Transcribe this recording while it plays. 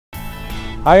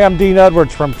Hi, I'm Dean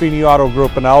Edwards from Feeney Auto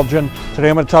Group in Elgin. Today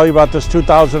I'm going to tell you about this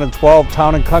 2012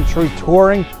 Town & Country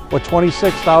Touring with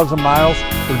 26,000 miles,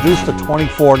 reduced to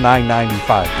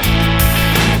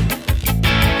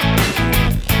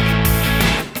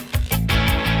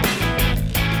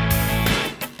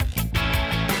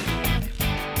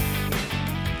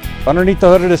Underneath the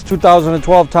hood of this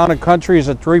 2012 Town & Country is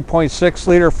a 3.6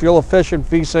 liter fuel efficient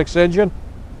V6 engine.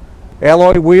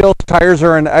 Alloy wheels, tires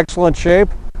are in excellent shape.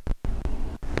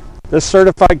 This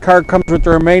certified car comes with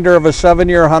the remainder of a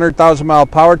 7-year, 100,000 mile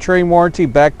powertrain warranty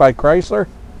backed by Chrysler.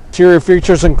 Interior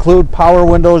features include power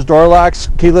windows, door locks,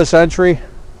 keyless entry,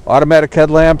 automatic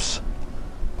headlamps,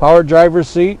 power driver's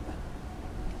seat,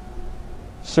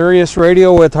 Sirius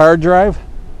radio with hard drive,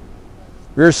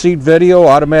 rear seat video,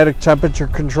 automatic temperature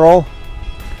control,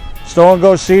 stow and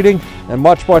go seating, and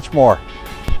much, much more.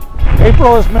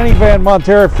 April is minivan month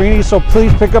here at Feeney, so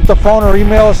please pick up the phone or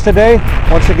email us today.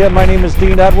 Once again, my name is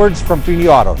Dean Edwards from Feeney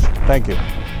Autos. Thank you.